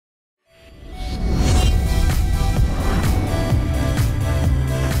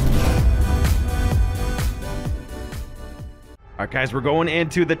All right, guys, we're going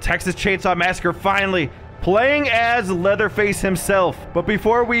into the Texas Chain Saw Massacre finally, playing as Leatherface himself. But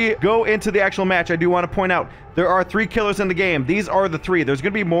before we go into the actual match, I do want to point out there are 3 killers in the game. These are the 3. There's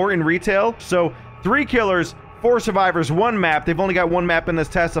going to be more in retail. So 3 killers, 4 survivors, 1 map. They've only got 1 map in this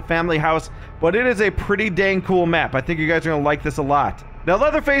test, a family house, but it is a pretty dang cool map. I think you guys are going to like this a lot. Now,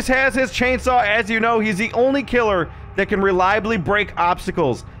 Leatherface has his chainsaw. As you know, he's the only killer that can reliably break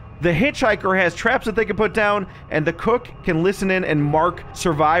obstacles. The hitchhiker has traps that they can put down, and the cook can listen in and mark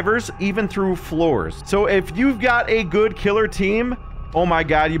survivors, even through floors. So if you've got a good killer team, oh my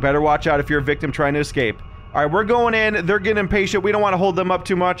god, you better watch out if you're a victim trying to escape. All right, we're going in. They're getting impatient. We don't want to hold them up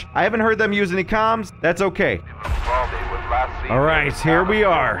too much. I haven't heard them use any comms. That's okay. All right, here we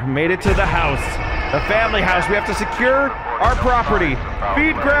are. Made it to the house. The family house. We have to secure our property.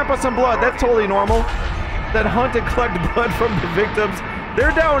 Feed Grandpa some blood. That's totally normal. Then hunt and collect blood from the victims.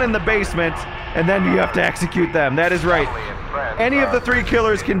 They're down in the basement, and then you have to execute them. That is right. Any of the 3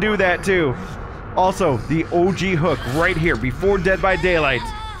 killers can do that too. Also, the OG hook right here before Dead by Daylight.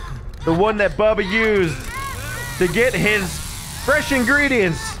 The one that Bubba used to get his fresh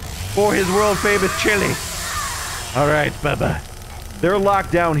ingredients for his world famous chili. All right, Bubba. They're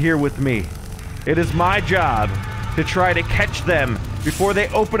locked down here with me. It is my job to try to catch them before they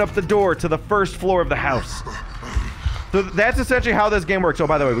open up the door to the first floor of the house. So that's essentially how this game works. Oh,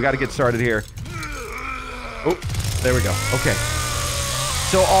 by the way, we got to get started here. Oh, there we go. Okay.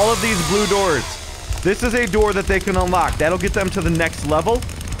 So all of these blue doors, this is a door that they can unlock. That'll get them to the next level,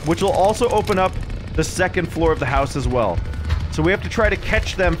 which will also open up the 2nd floor of the house as well. So we have to try to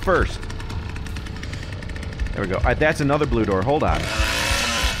catch them first. There we go. All right, that's another blue door. Hold on.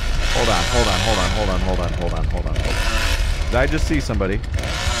 Hold on. Did I just see somebody?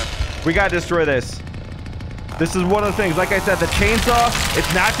 We got to destroy this. This is one of the things, like I said, the chainsaw,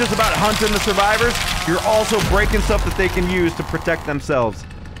 it's not just about hunting the survivors, you're also breaking stuff that they can use to protect themselves.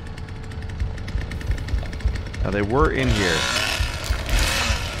 Now, they were in here.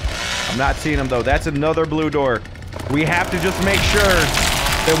 I'm not seeing them, though. That's another blue door. We have to just make sure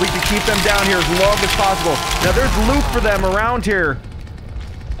that we can keep them down here as long as possible. Now, there's loot for them around here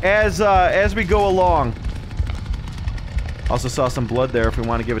as we go along. Also saw some blood there if we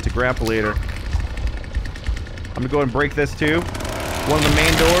want to give it to Grandpa later. I'm gonna go and break this too. One of the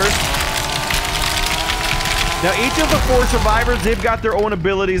main doors. Now, each of the 4 survivors, they've got their own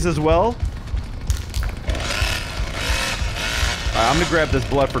abilities as well. I'm gonna grab this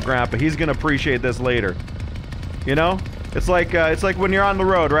blood for Grandpa. He's gonna appreciate this later. You know, it's like when you're on the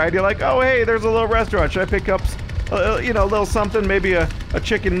road, right? You're like, oh hey, there's a little restaurant. Should I pick up, you know, a little something, maybe a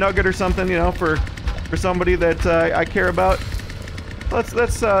chicken nugget or something, you know, for somebody that I care about.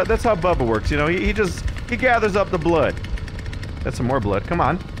 That's how Bubba works. You know, he gathers up the blood. That's some more blood. Come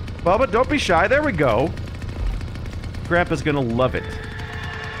on. Bubba, don't be shy. There we go. Grandpa's gonna love it.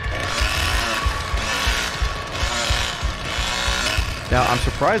 Now, I'm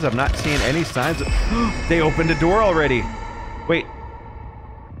surprised I'm not seeing any signs of... They opened a door already. Wait.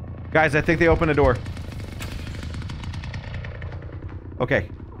 Guys, I think they opened a door. Okay.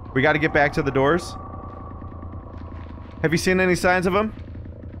 We gotta get back to the doors. Have you seen any signs of them?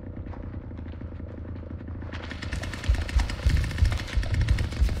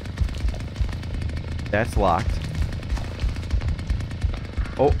 That's locked.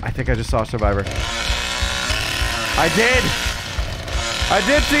 Oh, I think I just saw a survivor. I did! I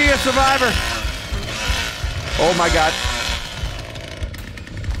did see a survivor! Oh my god.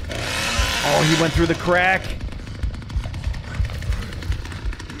 Oh, he went through the crack.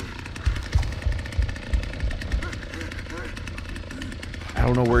 I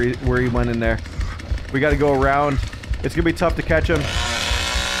don't know where he went in there. We gotta go around. It's gonna be tough to catch him.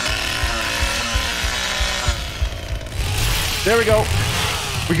 There we go.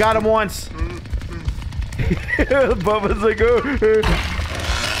 We got him once. Bubba's like, oh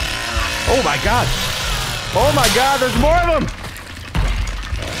my god. Oh my god, there's more of them.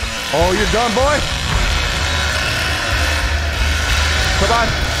 Oh, you're done, boy. Come on.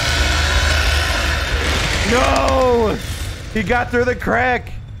 No! He got through the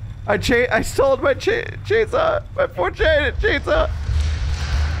crack. I stole my chainsaw. My 4 chainsaw.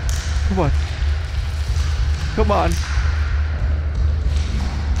 Come on. Come on.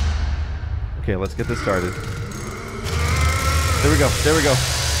 Okay, let's get this started. There we go. There we go.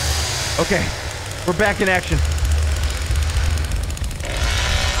 Okay. We're back in action.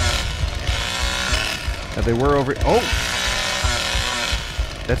 Now they were over... Oh!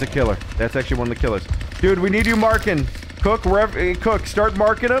 That's a killer. That's actually one of the killers. Dude, we need you marking. Cook, wherever... Cook, start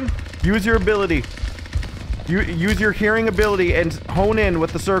marking them. Use your ability. Use your hearing ability and hone in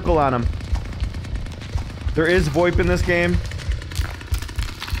with the circle on them. There is VoIP in this game.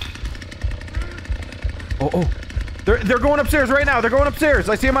 Oh, oh. They're going upstairs right now. They're going upstairs.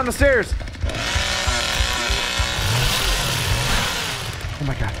 I see them on the stairs. Oh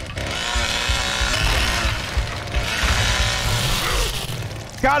my God.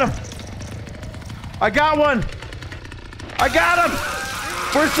 Got him. I got one. I got him.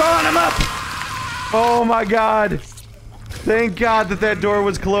 We're sawing him up. Oh my God. Thank God that that door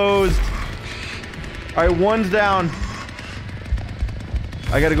was closed. All right, one's down.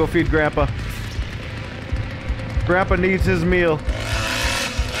 I gotta go feed Grandpa. Grandpa needs his meal.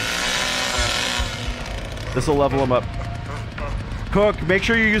 This will level him up. Cook, make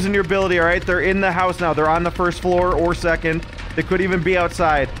sure you're using your ability, all right? They're in the house now. They're on the first floor or second. They could even be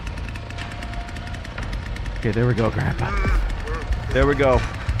outside. Okay, there we go, Grandpa. There we go.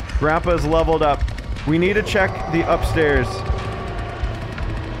 Grandpa's leveled up. We need to check the upstairs.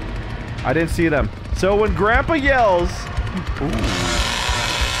 I didn't see them. So when Grandpa yells... Ooh.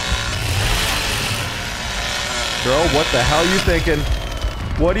 Bro, what the hell are you thinking?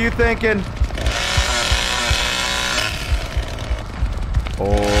 What are you thinking?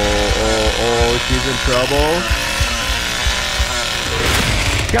 Oh, she's in trouble.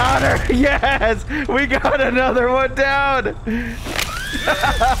 Got her! Yes! We got another one down!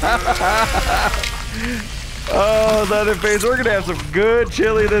 Oh, Leatherface, we're gonna have some good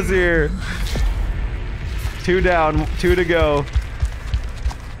chili this year. 2 down, 2 to go.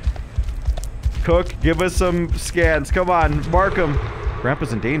 Cook, give us some scans. Come on, mark them.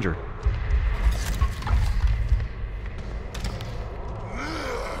 Grandpa's in danger.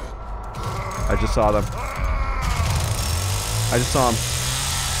 I just saw them. I just saw him.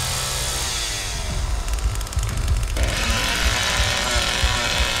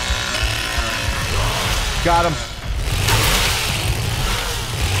 Got him.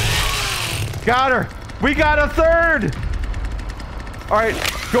 Got her. We got a third. All right,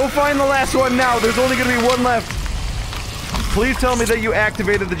 go find the last one now. There's only gonna be one left. Please tell me that you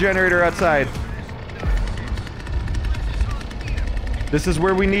activated the generator outside. This is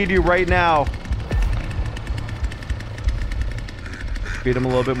where we need you right now. Feed him a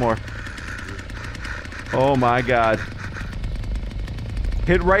little bit more. Oh my God.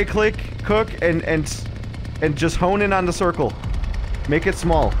 Hit right click, Cook, and just hone in on the circle. Make it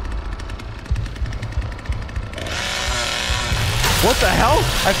small. What the hell?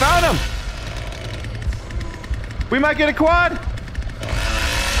 I found him! We might get a quad!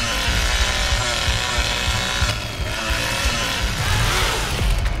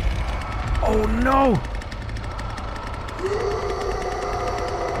 Oh no!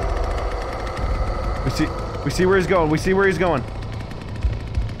 We see where he's going. We see where he's going.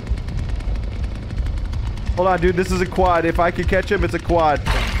 Hold on, dude. This is a quad. If I could catch him, it's a quad.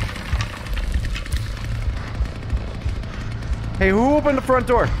 Hey, who opened the front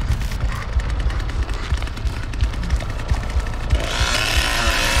door?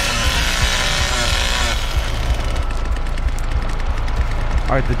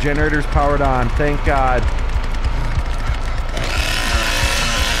 All right, the generator's powered on. Thank God.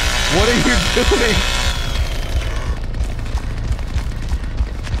 What are you doing?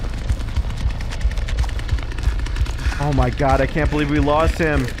 Oh my God, I can't believe we lost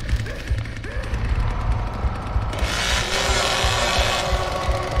him.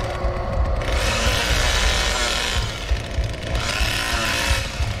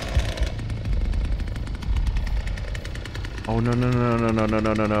 Oh, no.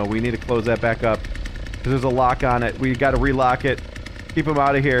 We need to close that back up. Because there's a lock on it. We got to relock it. Keep him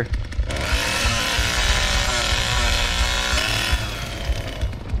out of here.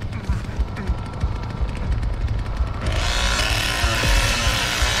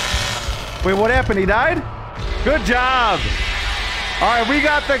 Wait, what happened? He died? Good job. All right, we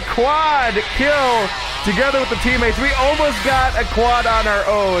got the quad kill together with the teammates. We almost got a quad on our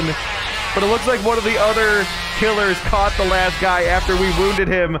own. But it looks like one of the other killers caught the last guy after we wounded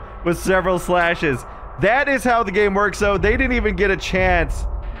him with several slashes. That is how the game works, though. They didn't even get a chance.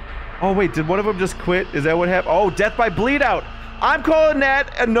 Oh, wait, did one of them just quit? Is that what happened? Oh, death by bleed out. I'm calling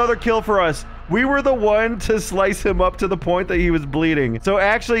that another kill for us. We were the one to slice him up to the point that he was bleeding. So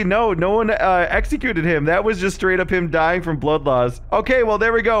actually, no one executed him. That was just straight up him dying from blood loss. Okay, well,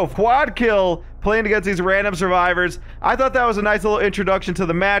 there we go. Quad kill. Playing against these random survivors. I thought that was a nice little introduction to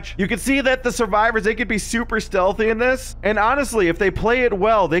the match. You can see that the survivors, they could be super stealthy in this. And honestly, if they play it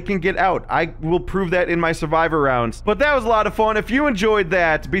well, they can get out. I will prove that in my survivor rounds. But that was a lot of fun. If you enjoyed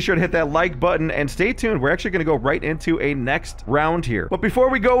that, be sure to hit that like button and stay tuned. We're actually gonna go right into a next round here. But before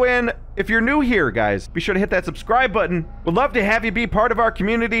we go in, if you're new here, guys, be sure to hit that subscribe button. We'd love to have you be part of our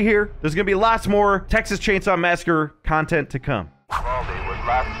community here. There's gonna be lots more Texas Chainsaw Massacre content to come. Baldy was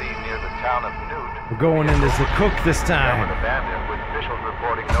last seen near the town of Newt We're going in as the cook this time.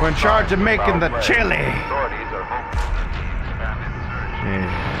 We're in charge of making the chili.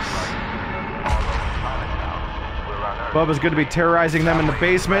 Yes. Bubba's going to be terrorizing them in the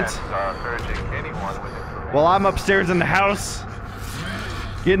basement, while I'm upstairs in the house,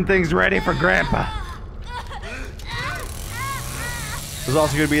 getting things ready for Grandpa. There's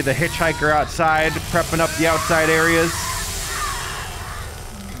also going to be the hitchhiker outside, prepping up the outside areas.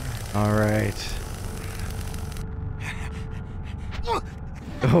 All right.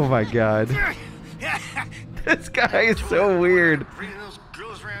 Oh my God. This guy is so weird.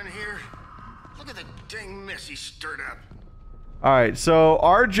 All right, so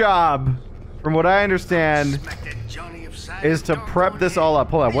our job, from what I understand, is to prep this all up.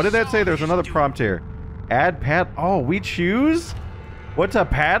 Hold on, what did that say? There's another prompt here. Add pad. Oh, we choose? What's a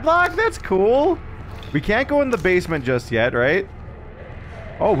padlock? That's cool. We can't go in the basement just yet, right?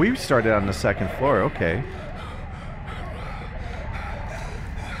 Oh, we started on the second floor. Okay.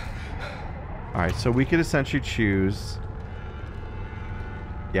 Alright, so we could essentially choose.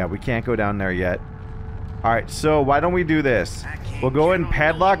 Yeah, we can't go down there yet. Alright, so why don't we do this? We'll go ahead and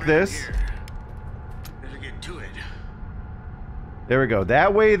padlock this. There we go.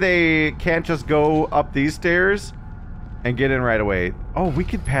 That way they can't just go up these stairs and get in right away. Oh, we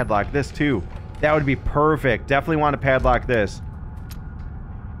could padlock this too. That would be perfect. Definitely want to padlock this.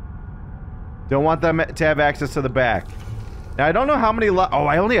 Don't want them to have access to the back. Now, I don't know how many oh,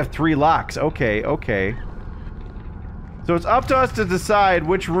 I only have 3 locks. Okay, okay. So it's up to us to decide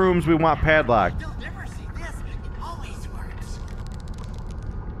which rooms we want padlocked. You'll never see this. It always works.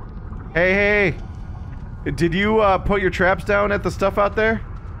 Hey, hey. Did you put your traps down at the stuff out there?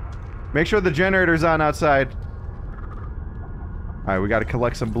 Make sure the generator's on outside. Alright, we gotta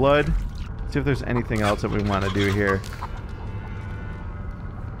collect some blood. See if there's anything else that we want to do here.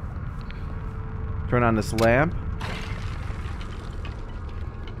 Turn on this lamp.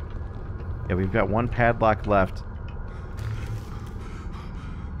 Yeah, we've got 1 padlock left.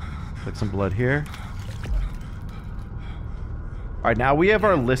 Collect some blood here. Alright, now we have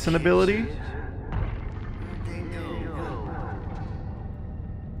our listen ability.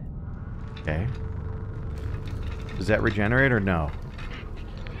 Okay. Does that regenerate or no?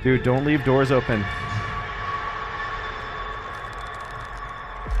 Dude, don't leave doors open.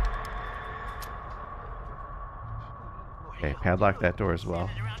 Okay, padlock that door as well.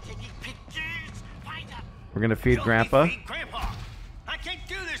 We're gonna feed Grandpa. I can't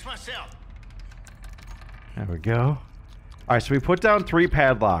do this myself. There we go. Alright, so we put down 3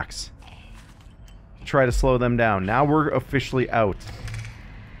 padlocks to try to slow them down. Now we're officially out.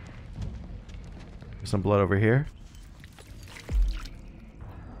 Some blood over here.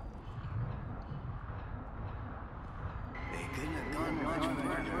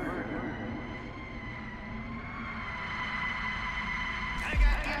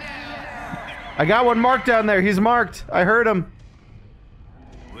 I got one marked down there. He's marked. I heard him.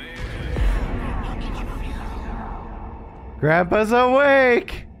 Grandpa's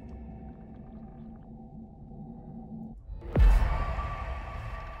awake.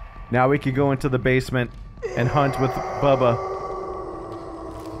 Now we can go into the basement and hunt with Bubba.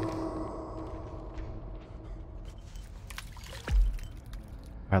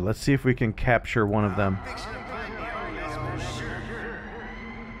 Alright, let's see if we can capture one of them.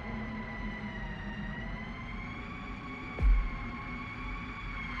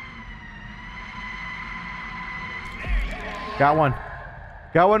 Got one.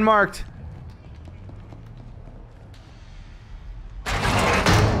 Got one marked.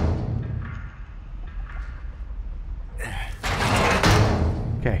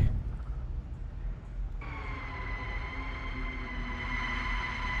 Okay.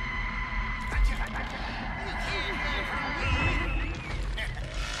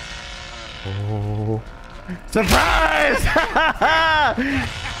 Oh. Surprise!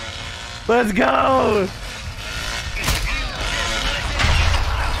 Let's go!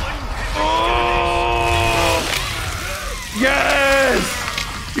 Oh! Yes!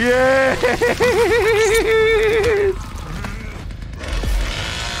 Yes!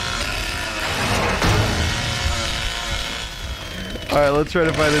 Alright, let's try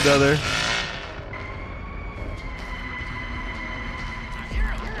to find another.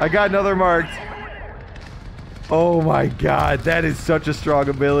 I got another marked. Oh my god, that is such a strong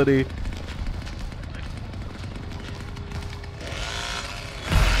ability.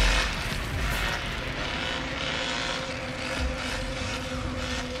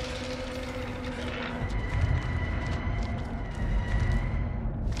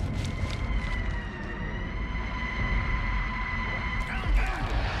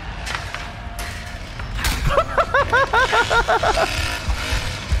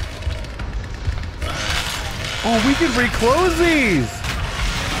 Oh, we can reclose these.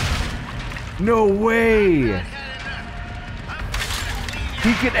 No way.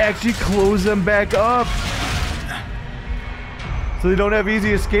 He can actually close them back up. So they don't have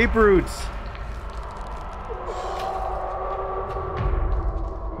easy escape routes.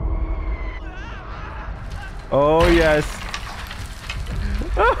 Oh, yes.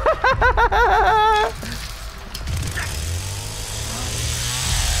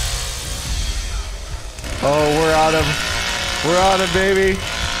 Oh, we're on him. We're on him, baby.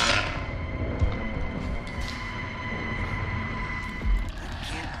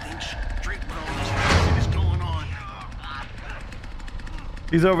 Can't think straight with all this craziness going on.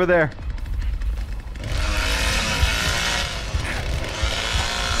 He's over there.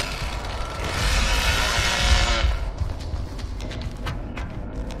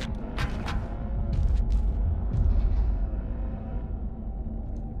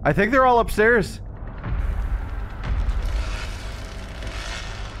 I think they're all upstairs.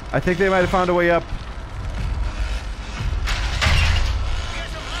 I think they might have found a way up. There's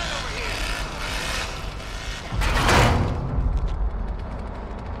some blood over here.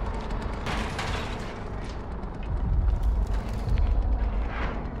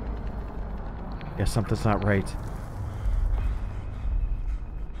 Yeah, something's not right.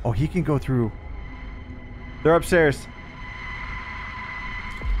 Oh, he can go through. They're upstairs.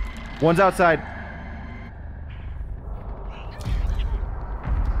 One's outside.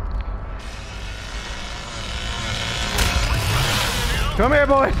 Come here,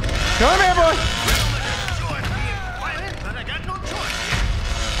 boy. Come here, boy. But I got no choice.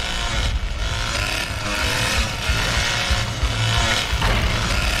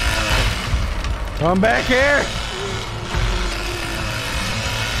 Come back here.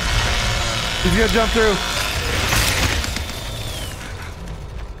 He's gonna jump through.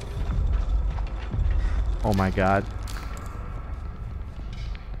 Oh my god.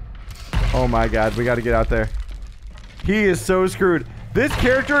 Oh my god, we gotta get out there. He is so screwed. This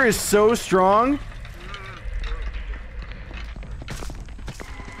character is so strong.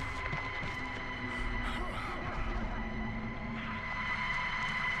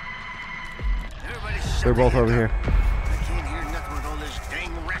 They're both over here. I can't hear nothing with all this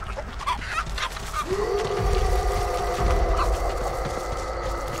dang racket.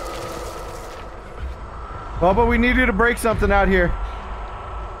 Bubba, we need you to break something out here.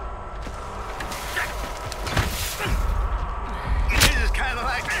 This is kind of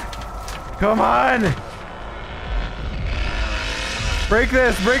like... Come on. Break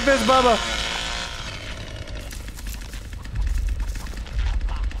this, Bubba.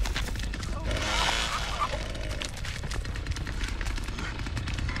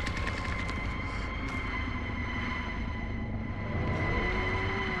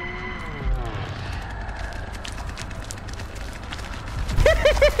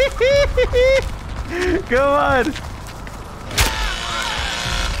 Come on.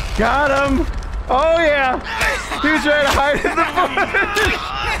 Got him. Oh yeah. He was trying to hide in the bush.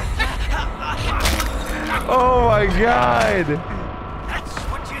 Oh my god. That's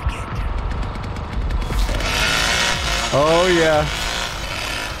what you get. Oh yeah.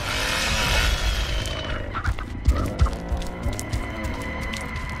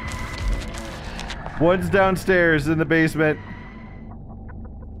 One's downstairs in the basement.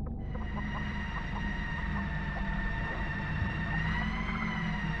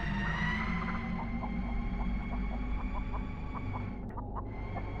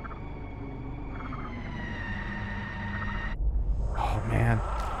 Oh man.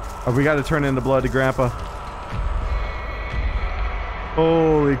 Oh, we gotta turn into blood to Grandpa.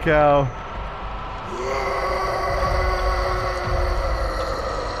 Holy cow.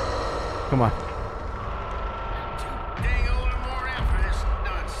 Come on. Dang old and more out for this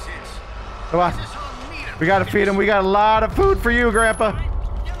nonsense. Come on. This all meat up. We gotta feed him. We got a lot of food for you, Grandpa.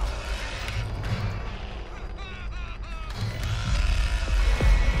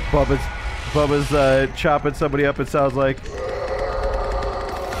 Bubba's chopping somebody up, it sounds like.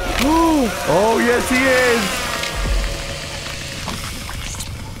 Oh, yes, he is.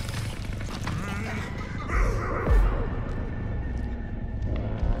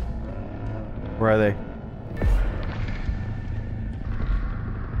 Where are they?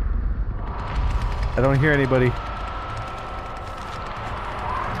 I don't hear anybody.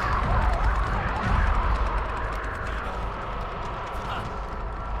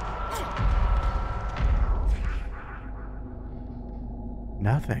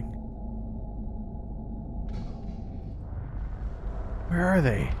 Nothing. Where are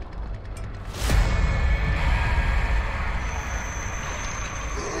they?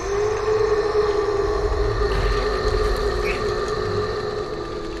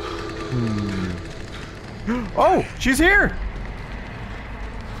 Oh, she's here.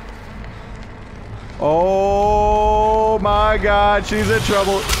 Oh my God, she's in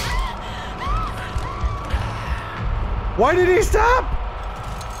trouble. Why did he stop?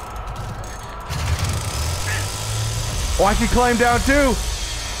 Oh, I can climb down too.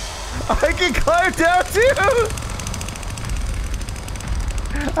 I can climb down too.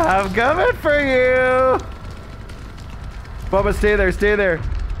 I'm coming for you. Bubba, stay there, stay there.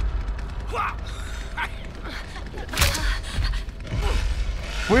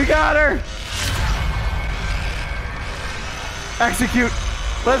 We got her. Execute.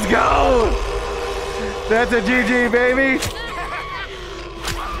 Let's go. That's a GG, baby.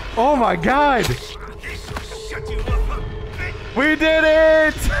 Oh my God. We did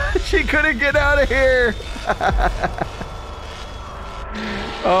it. She couldn't get out of here.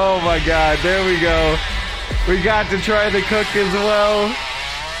 Oh my God. There we go. We got to try the cook as well.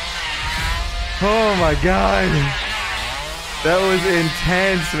 Oh my God. That was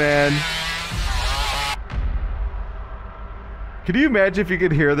intense, man. Can you imagine if you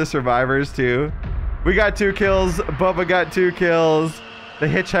could hear the survivors too? We got 2 kills. Bubba got 2 kills. The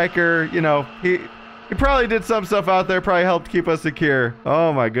hitchhiker, you know, he probably did some stuff out there, probably helped keep us secure.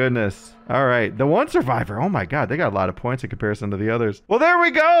 Oh my goodness. All right, the one survivor, oh my God, they got a lot of points in comparison to the others. Well, there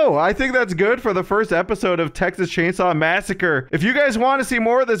we go. I think that's good for the first episode of Texas Chain Saw Massacre. If you guys want to see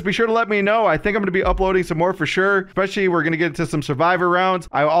more of this, be sure to let me know. I think I'm gonna be uploading some more for sure, especially we're gonna get into some survivor rounds.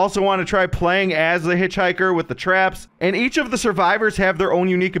 I also want to try playing as the hitchhiker with the traps, and each of the survivors have their own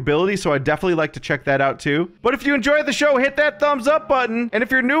unique ability, so I'd definitely like to check that out too. But if you enjoyed the show, hit that thumbs up button, and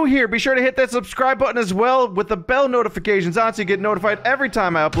if you're new here, be sure to hit that subscribe button as well with the bell notifications on so you get notified every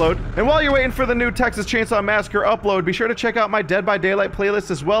time I upload. And while you're waiting for the new Texas Chainsaw Massacre upload, be sure to check out my Dead by Daylight playlist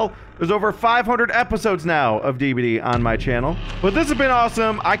as well. There's over 500 episodes now of DBD on my channel. But this has been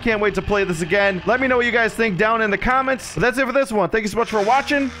awesome. I can't wait to play this again. Let me know what you guys think down in the comments. But that's it for this one. Thank you so much for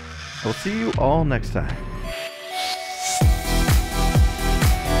watching. I'll see you all next time.